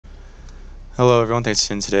Hello everyone, thanks for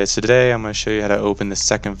tuning in today. So today I'm going to show you how to open the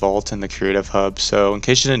second vault in the Creative Hub. So in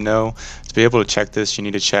case you didn't know, to be able to check this, you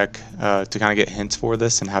need to check to kind of get hints for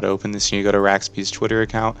this and how to open this. You need to go to Rawxbee's Twitter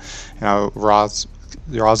account and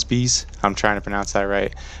Rawxbee's, I'm trying to pronounce that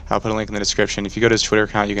right. I'll put a link in the description. If you go to his Twitter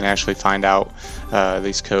account, you can actually find out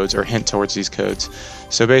these codes or hint towards these codes.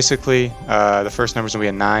 So basically, the first number is going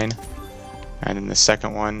to be a 9, and then the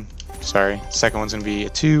second one's going to be a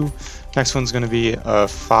 2. Next one's going to be a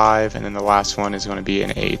 5, and then the last one is going to be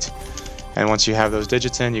an 8. And once you have those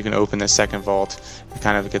digits in, you can open the second vault and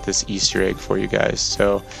kind of get this Easter egg for you guys.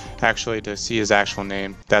 So actually, to see his actual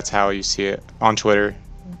name, that's how you see it on Twitter,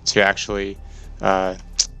 to actually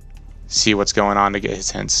see what's going on to get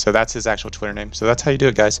his hints. So that's his actual Twitter name. So that's how you do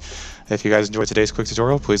it, guys. If you guys enjoyed today's quick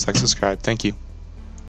tutorial, please like, subscribe. Thank you.